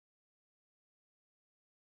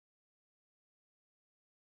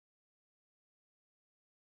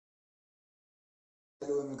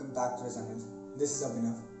Hello and welcome back to the channel. This is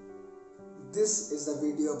Abhinav. This is the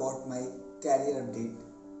video about my career update.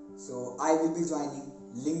 So I will be joining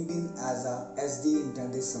LinkedIn as a SDE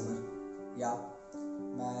Intern this summer. Yeah,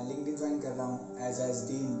 मैं LinkedIn join कर रहा हूँ as a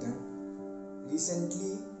SDE Intern.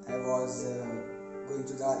 Recently I was going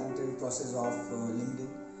through the interview process of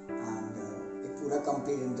LinkedIn and एक पूरा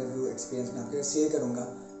complete interview experience मैं आपके साथ share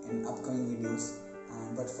करूँगा in upcoming videos.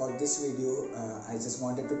 But for this video, I just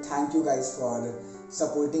wanted to thank you guys for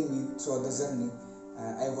supporting me throughout the journey.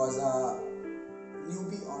 I was a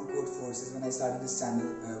newbie on Code Forces when I started this channel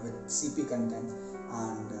with CP content,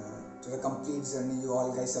 and to the complete journey, you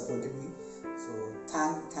all guys supported me. So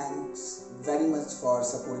thanks very much for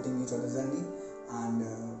supporting me throughout the journey. And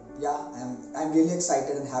yeah, I'm really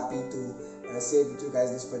excited and happy to share with you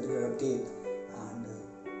guys this particular update.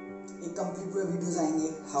 एक complete पूरे videos आएंगे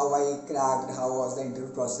how I cracked how was the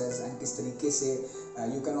interview process and किस तरीके से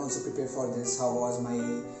you can also prepare for this how was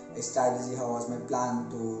my strategy how was my plan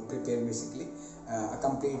to prepare basically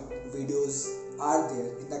complete videos are there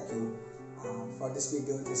in the Q for this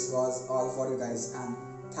video this was all for you guys and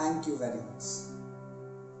thank you very much